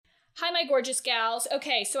Hi, my gorgeous gals.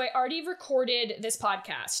 Okay, so I already recorded this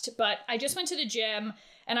podcast, but I just went to the gym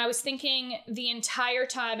and I was thinking the entire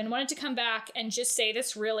time and wanted to come back and just say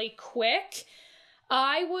this really quick.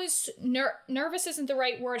 I was nervous isn't the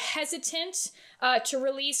right word, hesitant to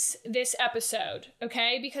release this episode,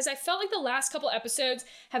 okay? Because I felt like the last couple episodes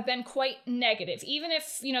have been quite negative. Even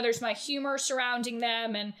if, there's my humor surrounding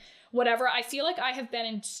them and whatever, I feel like I have been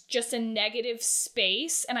in just a negative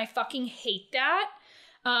space and I fucking hate that.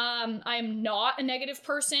 I am not a negative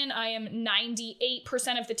person. I am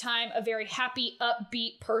 98% of the time a very happy,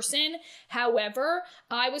 upbeat person. However,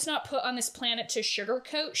 I was not put on this planet to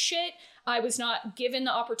sugarcoat shit. I was not given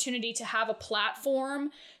the opportunity to have a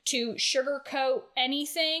platform to sugarcoat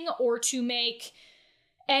anything or to make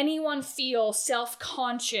anyone feel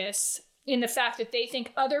self-conscious in the fact that they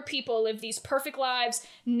think other people live these perfect lives,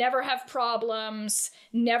 never have problems,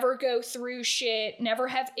 never go through shit, never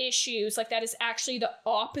have issues. Like, that is actually the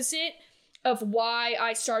opposite of why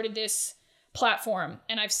I started this platform.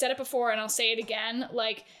 And I've said it before and I'll say it again.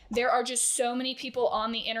 Like, there are just so many people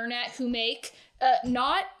on the internet who make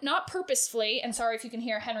not purposefully, and sorry if you can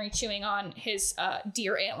hear Henry chewing on his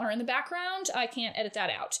deer antler in the background. I can't edit that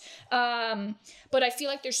out. But I feel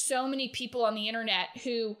like there's so many people on the internet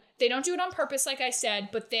who, they don't do it on purpose, like I said,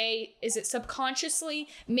 but subconsciously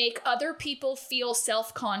make other people feel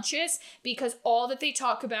self-conscious because all that they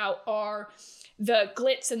talk about are the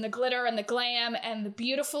glitz and the glitter and the glam and the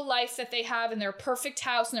beautiful life that they have and their perfect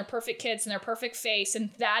house and their perfect kids and their perfect face. And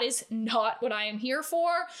that is not what I am here for.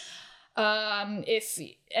 So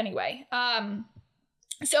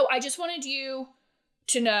I just wanted you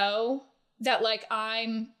to know that, like,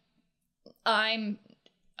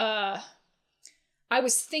 I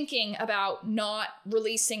was thinking about not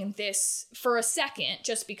releasing this for a second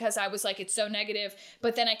just because I was like, it's so negative.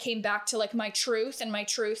 But then I came back to like my truth, and my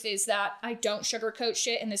truth is that I don't sugarcoat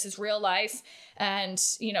shit and this is real life. And,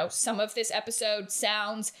 some of this episode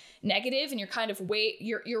sounds negative and you're kind of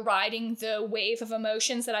you're riding the wave of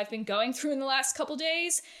emotions that I've been going through in the last couple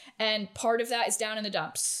days. And part of that is down in the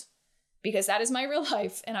dumps because that is my real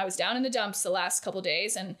life. And I was down in the dumps the last couple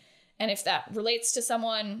days. And if that relates to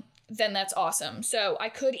someone, then that's awesome. So I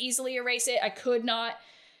could easily erase it. I could not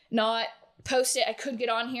post it. I could get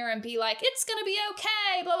on here and be like, it's going to be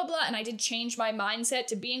okay, blah, blah, blah. And I did change my mindset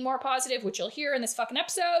to being more positive, which you'll hear in this fucking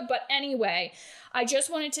episode. But anyway, I just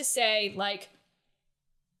wanted to say, like,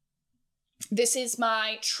 this is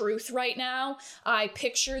my truth right now. I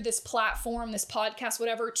picture this platform, this podcast,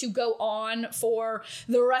 whatever, to go on for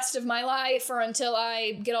the rest of my life or until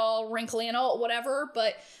I get all wrinkly and old, whatever.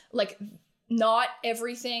 But like, not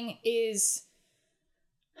everything is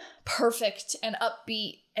perfect and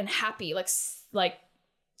upbeat and happy. Like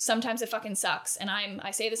sometimes it fucking sucks. And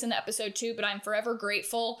I say this in the episode too, but I'm forever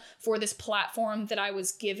grateful for this platform that I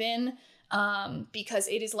was given, because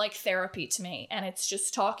it is like therapy to me, and it's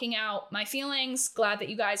just talking out my feelings. Glad that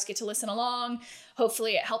you guys get to listen along.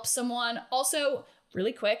 Hopefully it helps someone. Also,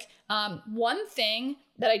 really quick, one thing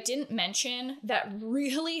that I didn't mention that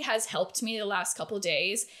really has helped me the last couple of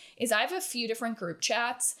days is I have a few different group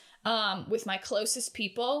chats with my closest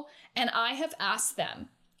people, and I have asked them,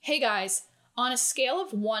 hey guys, on a scale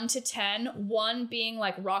of 1 to 10, 1 being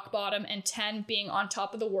like rock bottom and 10 being on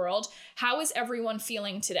top of the world, how is everyone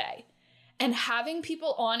feeling today? And having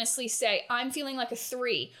people honestly say, I'm feeling like a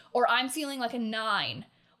 3 or I'm feeling like a 9,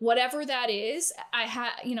 whatever that is. I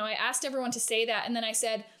asked everyone to say that. And then I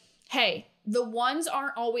said, hey, the 1s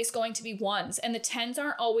aren't always going to be 1s and the 10s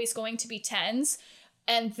aren't always going to be 10s.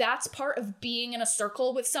 And that's part of being in a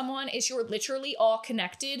circle with someone, is you're literally all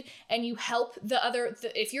connected and you help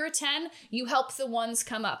if you're a 10, you help the 1s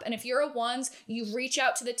come up. And if you're a 1s, you reach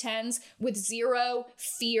out to the 10s with zero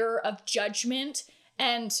fear of judgment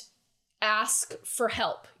and ask for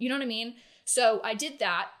help. You know what I mean? So I did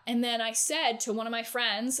that. And then I said to one of my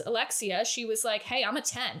friends, Alexia, she was like, hey, I'm a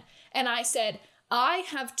 10. And I said, I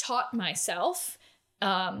have taught myself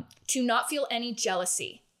to not feel any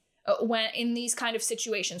jealousy when in these kind of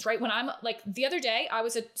situations, right? When I'm like, the other day, I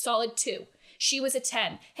was a solid 2. She was a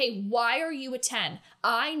 10. Hey, why are you a 10?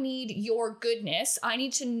 I need your goodness. I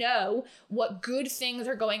need to know what good things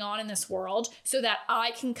are going on in this world so that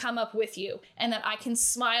I can come up with you and that I can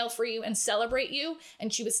smile for you and celebrate you.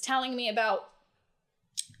 And she was telling me about,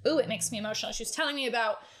 it makes me emotional. She was telling me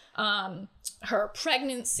about her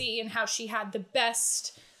pregnancy and how she had the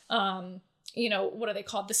best, what are they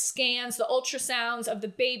called? The scans, the ultrasounds of the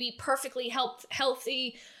baby, perfectly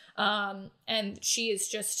healthy. And she is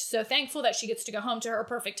just so thankful that she gets to go home to her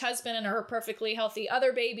perfect husband and her perfectly healthy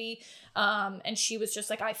other baby. And she was just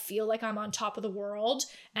like, I feel like I'm on top of the world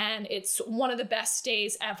and it's one of the best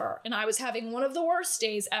days ever. And I was having one of the worst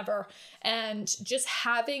days ever. And just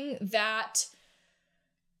having that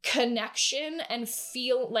connection and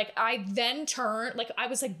feel like I then turned, like I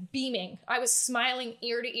was like beaming. I was smiling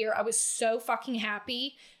ear to ear. I was so fucking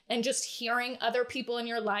happy. And just hearing other people in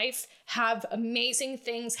your life have amazing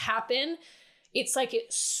things happen, it's like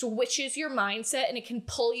it switches your mindset and it can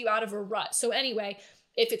pull you out of a rut. So anyway,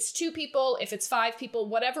 if it's 2 people, if it's 5 people,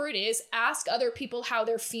 whatever it is, ask other people how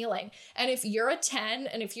they're feeling. And if you're a 10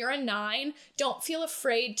 and if you're a 9, don't feel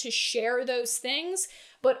afraid to share those things,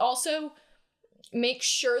 but also make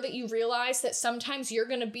sure that you realize that sometimes you're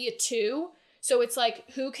going to be a 2. So it's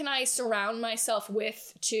like, who can I surround myself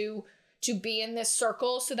with to be in this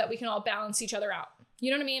circle so that we can all balance each other out?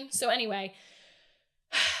 You know what I mean? So anyway,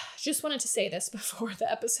 just wanted to say this before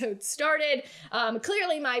the episode started.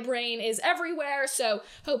 Clearly my brain is everywhere, so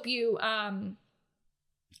hope you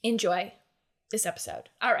enjoy this episode.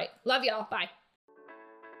 All right. Love y'all. Bye.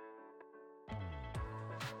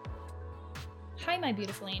 Hi, my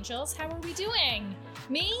beautiful angels. How are we doing?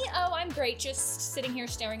 Me? Oh, I'm great. Just sitting here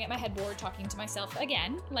staring at my headboard, talking to myself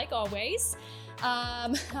again, like always.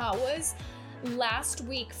 How was last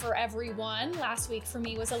week for everyone? Last week for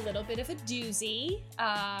me was a little bit of a doozy,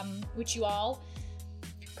 which you all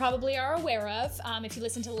probably are aware of. If you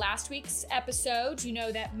listened to last week's episode, you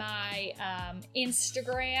know that my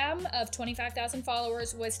Instagram of 25,000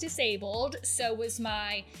 followers was disabled. So was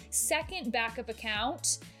my second backup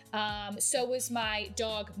account. So was my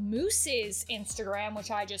dog Moose's Instagram, which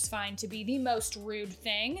I just find to be the most rude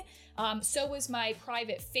thing. So was my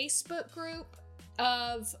private Facebook group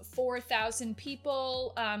of 4,000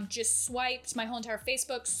 people, just swiped. My whole entire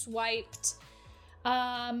Facebook swiped.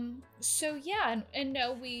 So yeah, and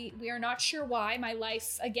no, we are not sure why. My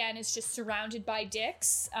life, again, is just surrounded by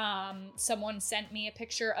dicks. Someone sent me a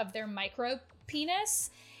picture of their micro penis.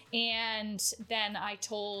 And then I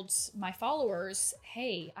told my followers,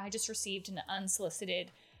 hey, I just received an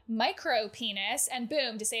unsolicited micro penis, and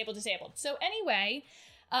boom, disabled. So anyway,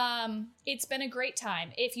 it's been a great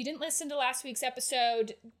time. If you didn't listen to last week's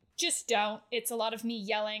episode, just don't. It's a lot of me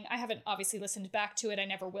yelling. I haven't obviously listened back to it. I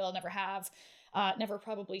never will, never have, never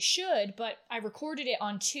probably should, but I recorded it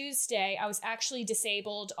on Tuesday. I was actually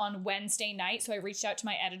disabled on Wednesday night. So I reached out to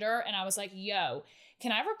my editor and I was like, yo,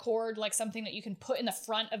 can I record like something that you can put in the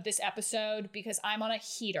front of this episode? Because I'm on a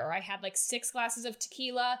heater. I had like 6 glasses of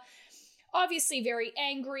tequila, obviously very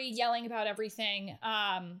angry, yelling about everything.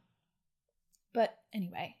 But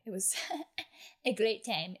anyway, it was a great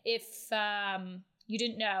time. If you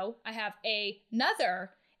didn't know, I have another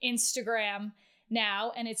Instagram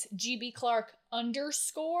now, and it's GBClark_,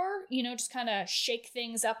 just kind of shake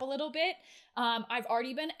things up a little bit. I've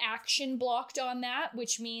already been action blocked on that,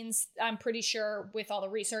 which means I'm pretty sure with all the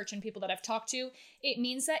research and people that I've talked to, it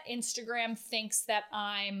means that Instagram thinks that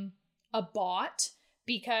I'm a bot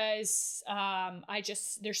because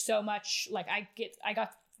there's so much, like I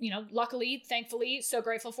got, luckily, thankfully, so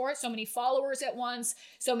grateful for it. So many followers at once,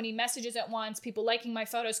 so many messages at once, people liking my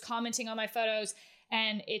photos, commenting on my photos.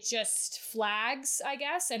 And it just flags, I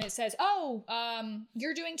guess. And it says,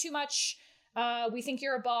 you're doing too much. We think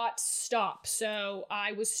you're a bot. Stop. So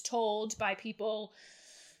I was told by people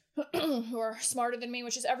who are smarter than me,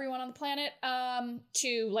 which is everyone on the planet,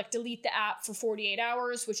 to like delete the app for 48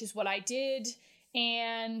 hours, which is what I did.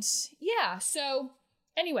 And yeah, so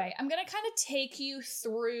anyway, I'm going to kind of take you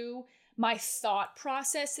through my thought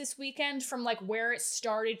process this weekend from like where it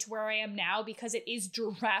started to where I am now, because it is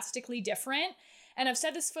drastically different. And I've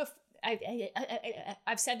said this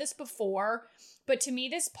I've said this before, but to me,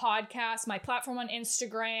 this podcast, my platform on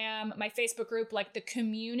Instagram, my Facebook group, like the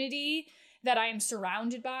community that I am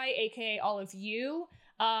surrounded by, aka all of you,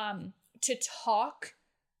 to talk,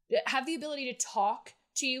 have the ability to talk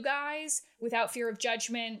to you guys without fear of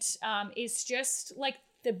judgment, is just like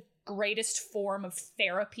the greatest form of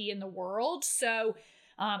therapy in the world. So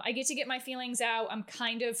I get to get my feelings out. I'm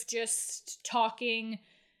kind of just talking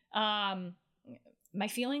my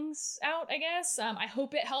feelings out, I guess. I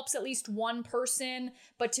hope it helps at least one person,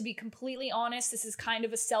 but to be completely honest, this is kind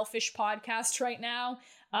of a selfish podcast right now.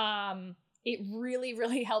 It really,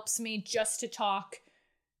 really helps me just to talk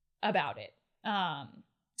about it.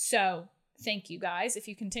 So thank you guys. If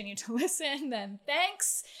you continue to listen, then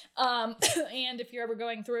thanks. And if you're ever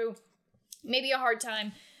going through maybe a hard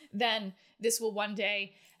time, then this will one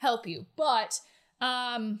day help you. But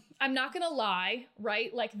I'm not gonna lie,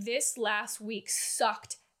 right? Like this last week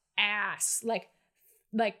sucked ass, like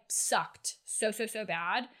sucked so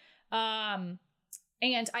bad. And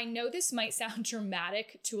I know this might sound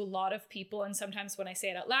dramatic to a lot of people, and sometimes when I say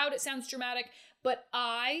it out loud, it sounds dramatic, but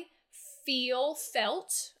I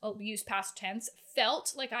felt, I'll use past tense,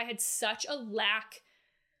 felt like I had such a lack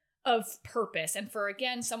of purpose. And for,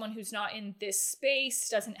 again, someone who's not in this space,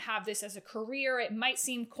 doesn't have this as a career, it might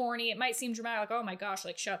seem corny, it might seem dramatic, like, oh my gosh,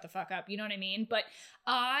 like, shut the fuck up, you know what I mean? But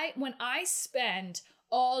when I spend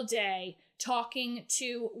all day talking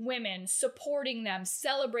to women, supporting them,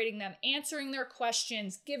 celebrating them, answering their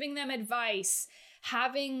questions, giving them advice,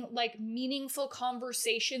 having like meaningful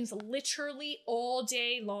conversations literally all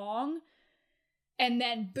day long, and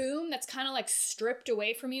then boom, that's kind of like stripped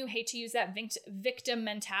away from you. Hate to use that victim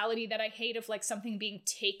mentality that I hate, of like something being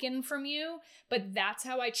taken from you, but that's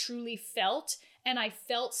how I truly felt. And I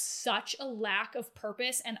felt such a lack of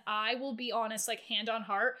purpose. And I will be honest, like hand on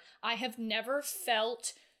heart, I have never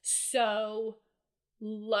felt so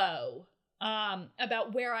low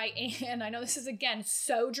about where I am. I know this is, again,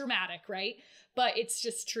 so dramatic, right? But it's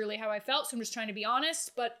just truly how I felt. So I'm just trying to be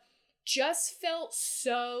honest, but just felt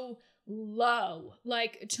so low.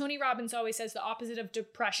 Like Tony Robbins always says, the opposite of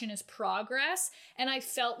depression is progress. And I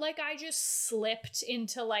felt like I just slipped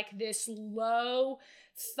into like this low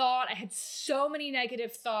thought. I had so many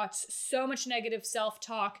negative thoughts, so much negative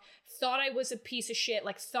self-talk, thought I was a piece of shit,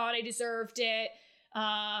 like thought I deserved it.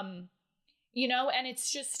 You know, and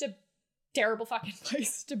it's just a terrible fucking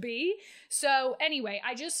place to be. So anyway,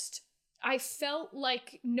 I felt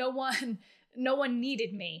like no one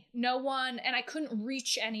needed me, and I couldn't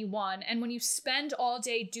reach anyone. And when you spend all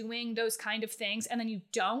day doing those kind of things and then you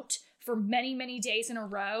don't for many, many days in a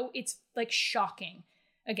row, it's like shocking.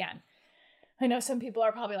 Again, I know some people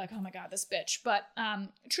are probably like, oh my God, this bitch, but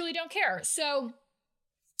truly don't care. So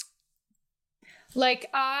like,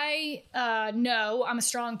 I know I'm a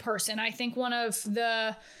strong person. I think one of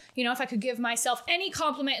the, you know, if I could give myself any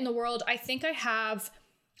compliment in the world, I think I have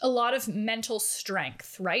a lot of mental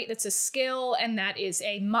strength, right? That's a skill, and that is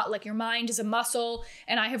like your mind is a muscle.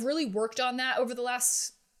 And I have really worked on that over the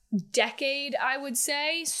last decade, I would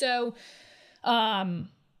say. So,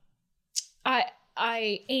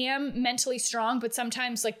 I am mentally strong, but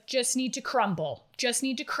sometimes like just need to crumble, just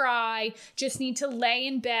need to cry, just need to lay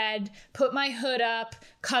in bed, put my hood up,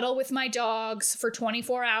 cuddle with my dogs for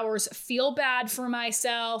 24 hours, feel bad for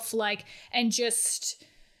myself, like, and just,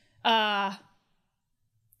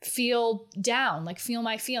 feel down, like feel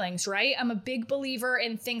my feelings, right? I'm a big believer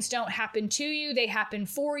in things don't happen to you, they happen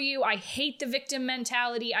for you. I hate the victim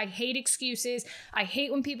mentality. I hate excuses. I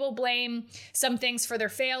hate when people blame some things for their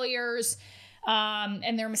failures,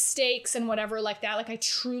 and their mistakes and whatever like that. Like, I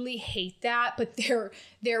truly hate that. But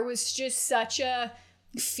there was just such a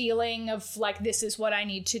feeling of like, this is what I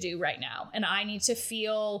need to do right now. And I need to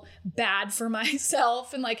feel bad for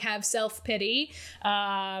myself and like have self-pity,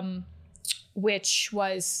 which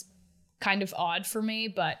was kind of odd for me,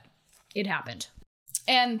 but it happened.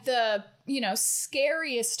 And the, you know,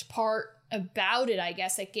 scariest part about it, I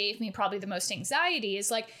guess, that gave me probably the most anxiety is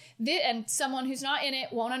like, and someone who's not in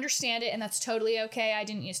it won't understand it, and that's totally okay. I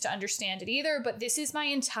didn't used to understand it either, but this is my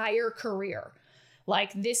entire career.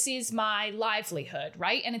 Like, this is my livelihood,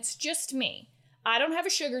 right? And it's just me. I don't have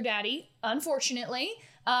a sugar daddy, unfortunately.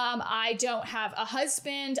 I don't have a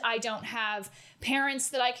husband. I don't have parents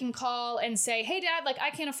that I can call and say, hey, Dad, like,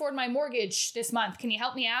 I can't afford my mortgage this month. Can you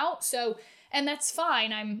help me out? So, and that's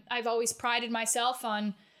fine. I've always prided myself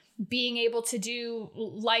on being able to do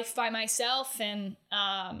life by myself and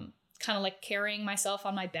kind of like carrying myself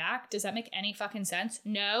on my back. Does that make any fucking sense?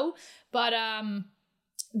 No. But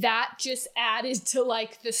that just added to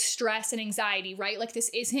like the stress and anxiety, right? Like, this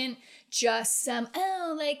isn't just some,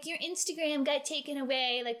 oh, like your Instagram got taken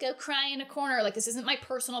away, like go cry in a corner. Like, this isn't my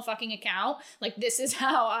personal fucking account. Like, this is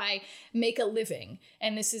how I make a living.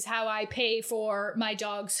 And this is how I pay for my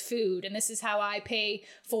dog's food. And this is how I pay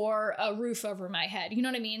for a roof over my head. You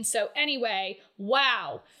know what I mean? So anyway,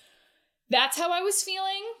 wow. That's how I was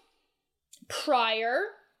feeling prior.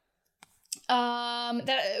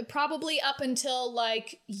 That probably up until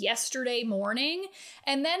like yesterday morning.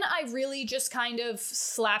 And then I really just kind of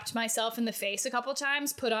slapped myself in the face a couple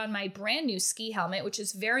times, put on my brand new ski helmet, which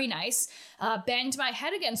is very nice, banged my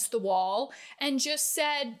head against the wall and just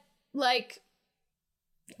said, like,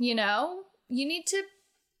 you know,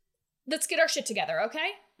 let's get our shit together. Okay.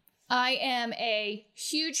 I am a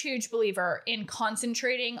huge, huge believer in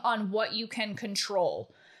concentrating on what you can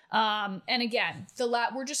control. And again,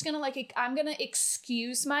 we're just gonna I'm gonna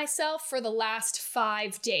excuse myself for the last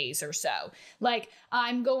 5 days or so. Like,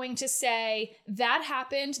 I'm going to say that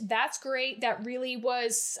happened. That's great. That really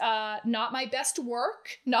was, not my best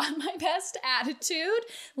work, not my best attitude.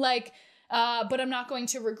 Like, but I'm not going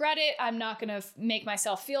to regret it. I'm not going to make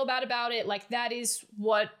myself feel bad about it. Like, that is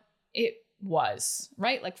what it was,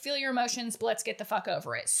 right? Like, feel your emotions, but let's get the fuck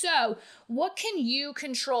over it. So what can you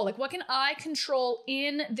control? Like, what can I control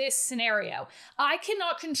in this scenario? I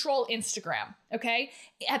cannot control Instagram, okay?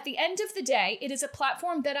 At the end of the day, it is a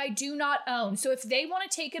platform that I do not own. So if they want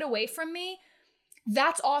to take it away from me,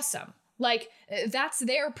 that's awesome. Like, that's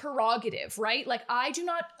their prerogative, right? Like, I do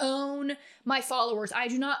not own my followers. I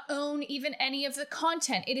do not own even any of the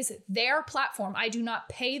content. It is their platform. I do not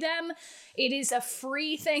pay them. It is a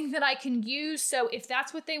free thing that I can use. So if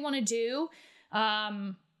that's what they want to do,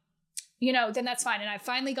 then that's fine. And I've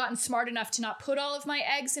finally gotten smart enough to not put all of my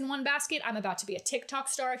eggs in one basket. I'm about to be a TikTok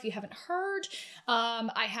star, if you haven't heard.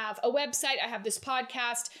 I have a website. I have this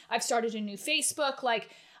podcast. I've started a new Facebook. Like,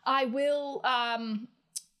 I will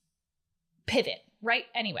pivot, right?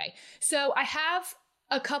 Anyway, so I have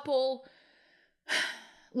a couple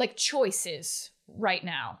like choices right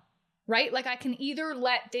now, right? Like, I can either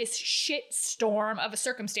let this shit storm of a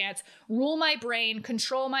circumstance rule my brain,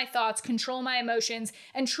 control my thoughts, control my emotions,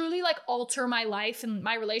 and truly like alter my life and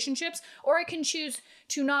my relationships, or I can choose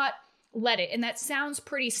to not let it. And that sounds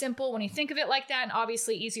pretty simple when you think of it like that, and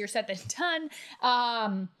obviously easier said than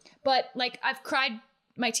done. But like, I've cried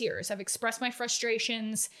my tears. I've expressed my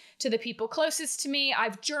frustrations to the people closest to me.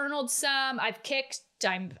 I've journaled some. I've kicked.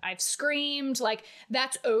 I've screamed. Like,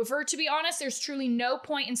 that's over, to be honest. There's truly no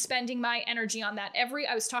point in spending my energy on that.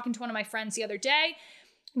 I was talking to one of my friends the other day.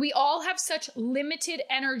 We all have such limited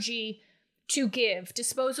energy to give,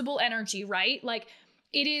 disposable energy, right? Like,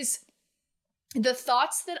 it is, the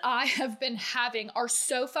thoughts that I have been having are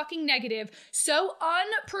so fucking negative, so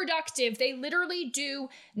unproductive. They literally do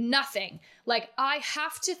nothing. Like, I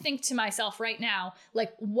have to think to myself right now,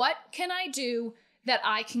 like, what can I do that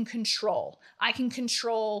I can control? I can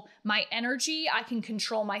control my energy. I can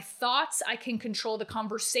control my thoughts. I can control the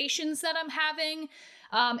conversations that I'm having.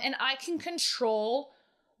 And I can control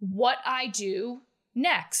what I do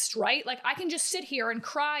next, right? Like, I can just sit here and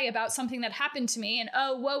cry about something that happened to me and,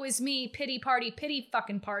 oh, woe is me, pity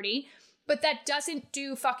fucking party. But that doesn't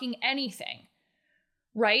do fucking anything,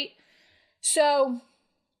 right? So,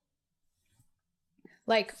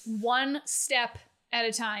 like, one step at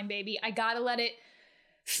a time, baby. I gotta let it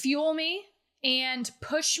fuel me and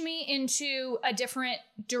push me into a different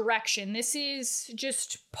direction. This is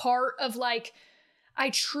just part of, like,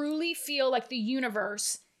 I truly feel like the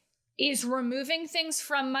universe is removing things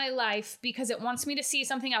from my life because it wants me to see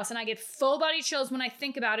something else. And I get full body chills when I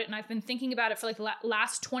think about it. And I've been thinking about it for like the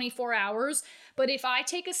last 24 hours. But if I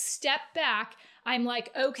take a step back, I'm like,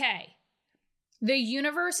 okay, the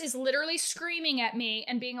universe is literally screaming at me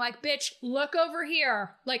and being like, bitch, look over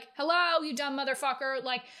here. Like, hello, you dumb motherfucker.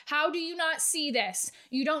 Like, how do you not see this?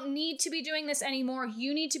 You don't need to be doing this anymore.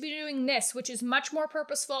 You need to be doing this, which is much more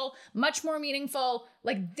purposeful, much more meaningful.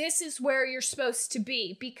 Like, this is where you're supposed to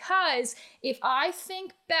be. Because if I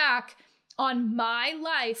think back on my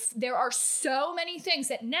life, there are so many things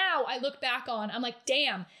that now I look back on. I'm like,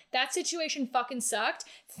 damn, that situation fucking sucked.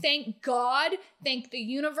 Thank God, thank the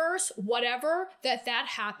universe, whatever, that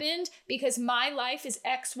happened, because my life is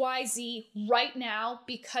XYZ right now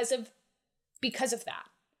because of that.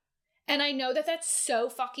 And I know that that's so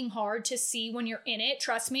fucking hard to see when you're in it.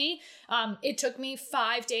 Trust me. It took me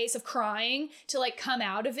 5 days of crying to like come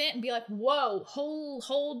out of it and be like, whoa,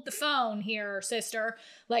 hold the phone here, sister.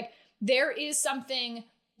 Like, there is something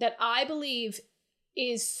that I believe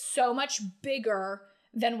is so much bigger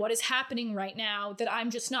than what is happening right now that I'm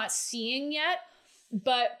just not seeing yet.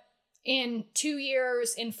 But in 2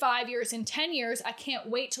 years, in 5 years, in 10 years, I can't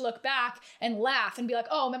wait to look back and laugh and be like,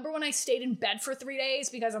 oh, remember when I stayed in bed for 3 days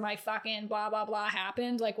because of my fucking blah, blah, blah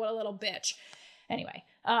happened? Like, what a little bitch. Anyway,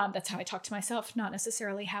 that's how I talk to myself, not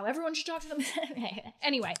necessarily how everyone should talk to them.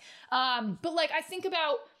 Anyway, but like, I think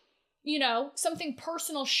about, you know, something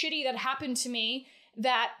personal shitty that happened to me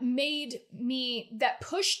that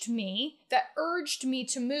pushed me, that urged me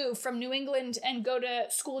to move from New England and go to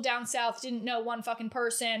school down south, didn't know one fucking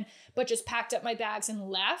person, but just packed up my bags and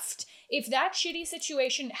left. If that shitty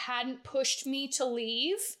situation hadn't pushed me to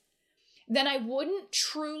leave, then I wouldn't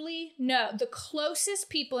truly know. The closest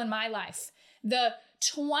people in my life, the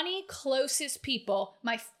 20 closest people,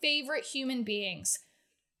 my favorite human beings,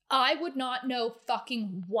 I would not know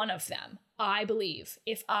fucking one of them, I believe,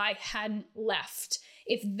 if I hadn't left.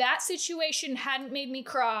 If that situation hadn't made me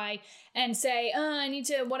cry and say, oh, I need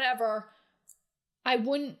to whatever, I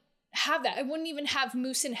wouldn't have that. I wouldn't even have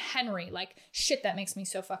Moose and Henry. Like, shit, that makes me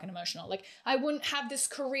so fucking emotional. Like, I wouldn't have this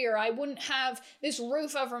career. I wouldn't have this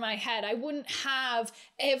roof over my head. I wouldn't have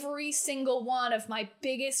every single one of my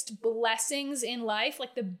biggest blessings in life,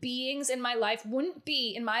 like the beings in my life wouldn't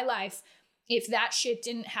be in my life if that shit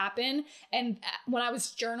didn't happen. And when I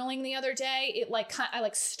was journaling the other day, it like, I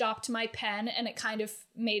like stopped my pen and it kind of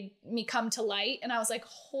made me come to light. And I was like,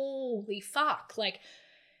 holy fuck. Like,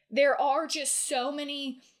 there are just so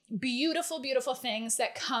many beautiful, beautiful things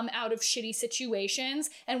that come out of shitty situations.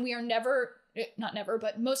 And we are not never,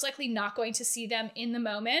 but most likely not going to see them in the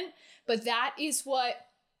moment. But that's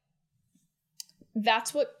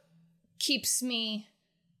what keeps me,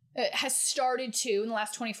 has started to, in the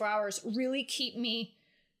last 24 hours, really keep me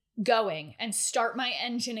going and start my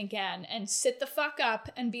engine again and sit the fuck up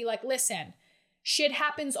and be like, listen, shit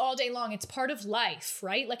happens all day long. It's part of life,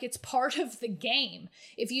 right? Like, it's part of the game.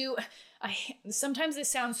 Sometimes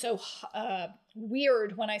this sounds so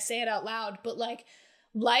weird when I say it out loud, but like,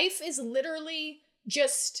 life is literally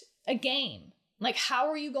just a game. Like, how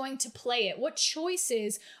are you going to play it? What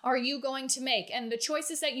choices are you going to make? And the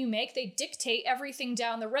choices that you make, they dictate everything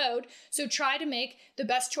down the road. So try to make the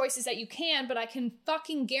best choices that you can, but I can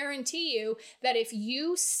fucking guarantee you that if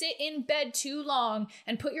you sit in bed too long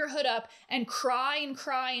and put your hood up and cry and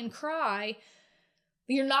cry and cry,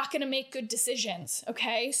 you're not going to make good decisions,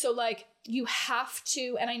 okay? So like, you have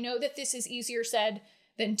to, and I know that this is easier said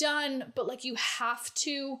than done, but like, you have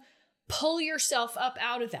to pull yourself up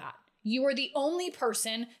out of that. You are the only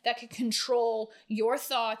person that can control your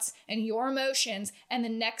thoughts and your emotions and the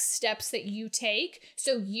next steps that you take.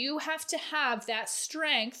 So you have to have that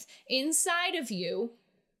strength inside of you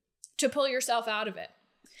to pull yourself out of it.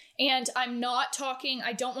 And I'm not talking,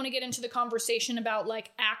 I don't want to get into the conversation about like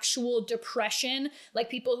actual depression, like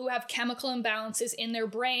people who have chemical imbalances in their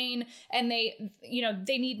brain and they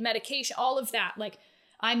need medication, all of that. Like,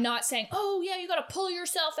 I'm not saying, oh yeah, you got to pull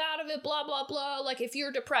yourself out of it, blah, blah, blah. Like, if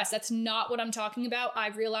you're depressed, that's not what I'm talking about. I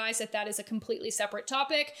realize that that is a completely separate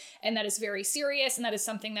topic and that is very serious. And that is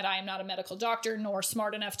something that I am not a medical doctor nor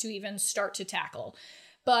smart enough to even start to tackle.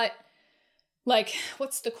 But like,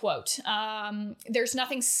 what's the quote? There's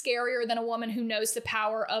nothing scarier than a woman who knows the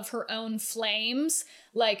power of her own flames.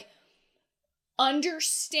 Like,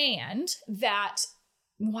 understand that.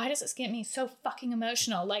 Why does this get me so fucking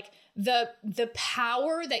emotional? Like, the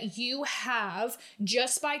power that you have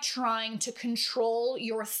just by trying to control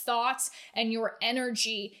your thoughts and your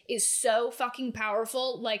energy is so fucking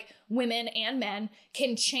powerful. Like, women and men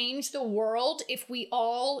can change the world if we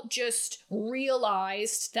all just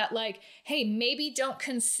realized that, like, hey, maybe don't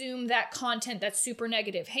consume that content that's super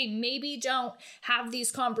negative. Hey, maybe don't have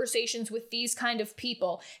these conversations with these kind of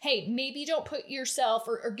people. Hey, maybe don't put yourself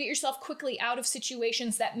or get yourself quickly out of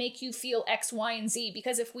situations that make you feel X, Y, and Z.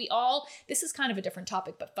 Because if we all, this is kind of a different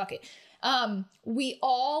topic, but fuck it. We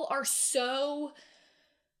all are so,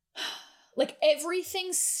 like,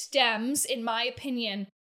 everything stems, in my opinion,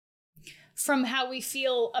 from how we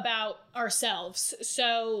feel about ourselves.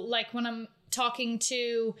 So like, when I'm talking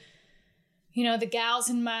to, the gals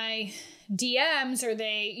in my DMs, or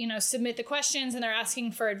they, submit the questions and they're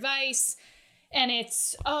asking for advice, and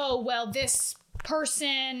it's, oh, well, this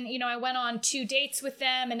person, I went on 2 dates with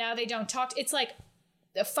them and now they don't talk. It's like,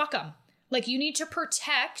 fuck them. Like, you need to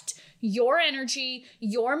protect your energy,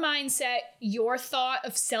 your mindset, your thought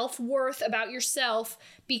of self-worth about yourself,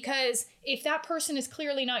 because if that person is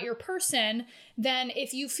clearly not your person, then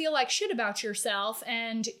if you feel like shit about yourself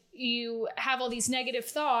and you have all these negative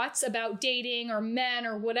thoughts about dating or men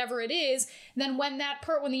or whatever it is, then when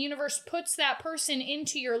the universe puts that person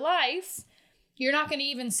into your life, you're not going to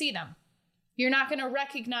even see them. You're not going to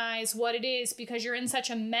recognize what it is because you're in such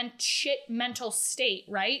a shit mental state,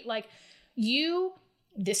 right? Like,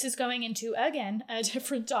 this is going into, again, a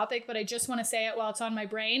different topic, but I just want to say it while it's on my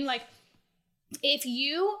brain. Like, if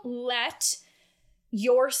you let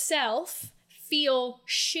yourself feel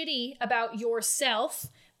shitty about yourself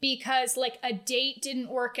because like a date didn't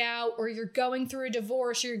work out, or you're going through a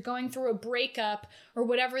divorce, or you're going through a breakup, or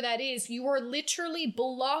whatever that is, you are literally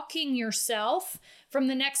blocking yourself from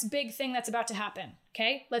the next big thing that's about to happen.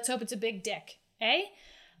 Okay. Let's hope it's a big dick. Okay.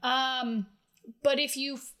 But if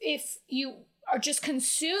you are just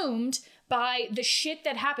consumed by the shit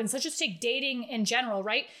that happens, let's just take dating in general,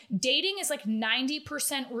 right? Dating is like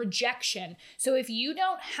 90% rejection. So if you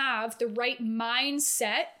don't have the right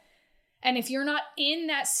mindset And if you're not in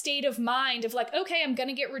that state of mind of like, okay, I'm going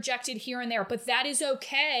to get rejected here and there, but that is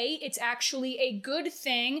okay. It's actually a good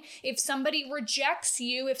thing. If somebody rejects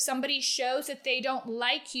you, if somebody shows that they don't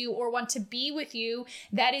like you or want to be with you,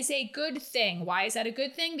 that is a good thing. Why is that a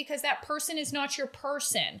good thing? Because that person is not your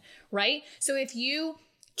person, right? So if you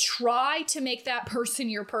try to make that person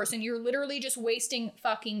your person, you're literally just wasting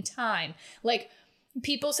fucking time. Like,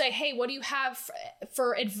 people say, hey, what do you have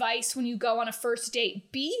for advice when you go on a first date?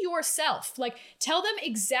 Be yourself. Like, tell them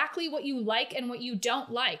exactly what you like and what you don't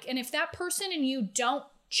like. And if that person and you don't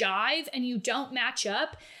jive and you don't match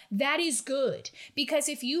up, that is good. Because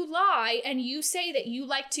if you lie and you say that you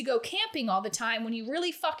like to go camping all the time when you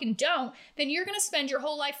really fucking don't, then you're going to spend your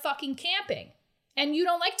whole life fucking camping. And you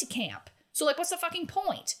don't like to camp. So like, what's the fucking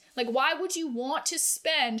point? Like, why would you want to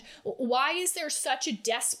why is there such a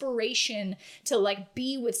desperation to like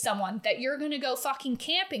be with someone that you're going to go fucking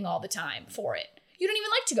camping all the time for it? You don't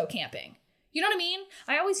even like to go camping. You know what I mean?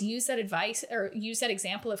 I always use that advice or use that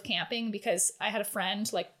example of camping because I had a friend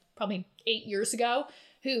like probably 8 years ago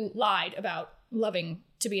who lied about loving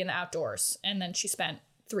to be in the outdoors. And then she spent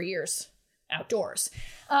 3 years outdoors.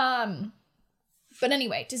 But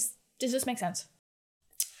anyway, does this make sense?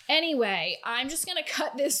 Anyway, I'm just going to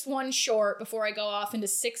cut this one short before I go off into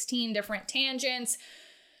 16 different tangents,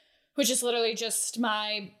 which is literally just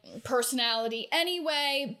my personality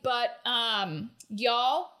anyway. But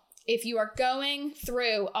y'all, if you are going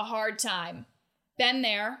through a hard time, been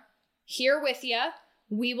there, here with you.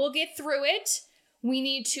 We will get through it. We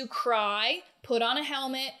need to cry, put on a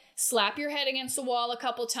helmet, slap your head against the wall a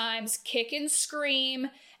couple times, kick and scream.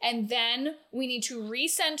 And then we need to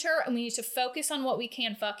recenter and we need to focus on what we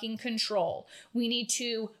can fucking control. We need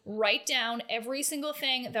to write down every single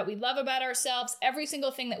thing that we love about ourselves, every single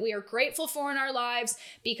thing that we are grateful for in our lives,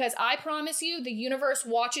 because I promise you, the universe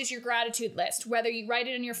watches your gratitude list. Whether you write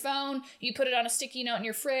it in your phone, you put it on a sticky note in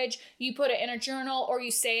your fridge, you put it in a journal, or you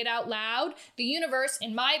say it out loud, the universe,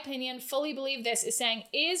 in my opinion, fully believe this, is saying,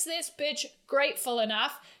 is this bitch grateful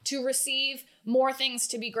enough to receive more things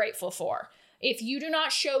to be grateful for? If you do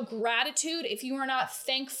not show gratitude, if you are not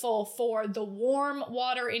thankful for the warm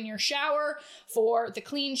water in your shower, for the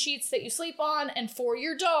clean sheets that you sleep on, and for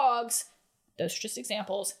your dogs, those are just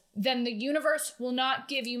examples, then the universe will not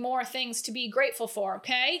give you more things to be grateful for,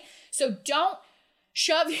 okay? So don't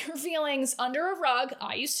shove your feelings under a rug.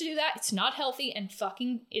 I used to do that. It's not healthy and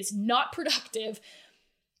fucking is not productive.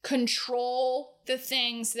 Control the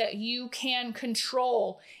things that you can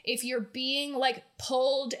control. If you're being like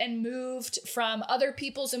pulled and moved from other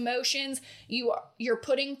people's emotions, you're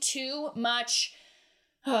putting too much,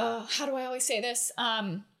 how do I always say this?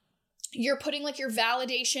 You're putting like your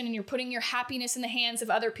validation and you're putting your happiness in the hands of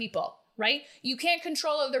other people, right? You can't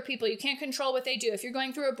control other people. You can't control what they do. If you're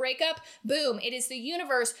going through a breakup, boom, it is the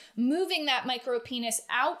universe moving that micro penis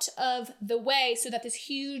out of the way so that this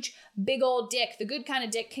huge, big old dick, the good kind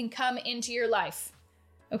of dick, can come into your life.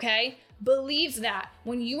 Okay? Believe that.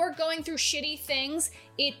 When you are going through shitty things,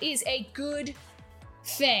 it is a good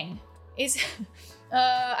thing.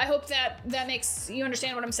 I hope that makes you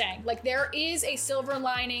understand what I'm saying. Like, there is a silver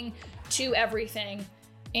lining to everything.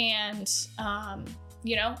 And,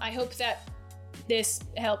 I hope that this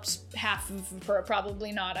helps half of her.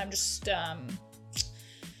 Probably not. I'm just,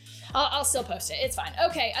 I'll still post it. It's fine.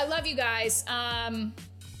 Okay. I love you guys.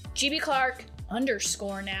 GB Clark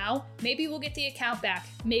 _ now. Maybe we'll get the account back.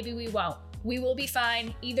 Maybe we won't. We will be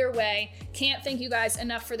fine either way. Can't thank you guys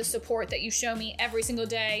enough for the support that you show me every single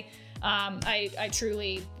day. I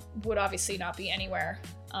truly would obviously not be anywhere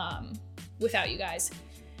without you guys.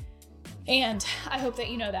 And I hope that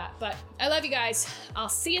you know that. But I love you guys. I'll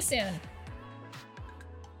see you soon.